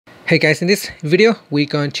Hey guys, in this video we're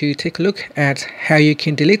going to take a look at how you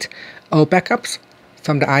can delete all backups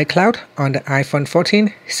from the iCloud on the iPhone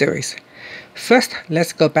 14 series. First,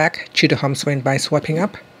 let's go back to the home screen by swiping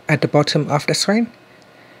up at the bottom of the screen.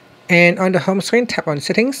 And on the home screen, tap on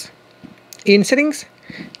Settings. In Settings,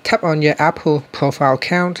 tap on your Apple profile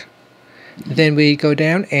account. Then we go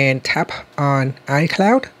down and tap on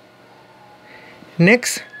iCloud.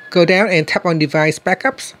 Next, go down and tap on Device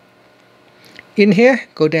Backups. In here,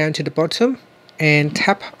 go down to the bottom and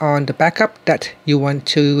tap on the backup that you want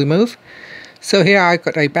to remove. So here I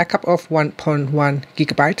got a backup of 1.1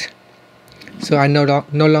 gigabyte. So I no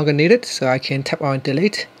longer need it, so I can tap on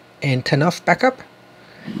Delete and turn off backup.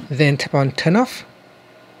 Then tap on Turn Off.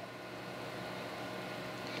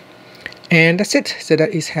 And that's it. So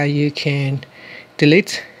that is how you can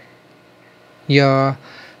delete your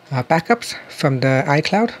backups from the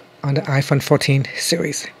iCloud on the iPhone 14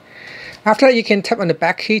 series. After that, you can tap on the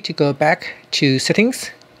back key to go back to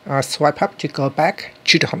Settings, or swipe up to go back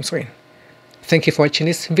to the home screen. Thank you for watching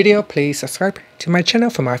this video. Please subscribe to my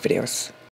channel for more videos.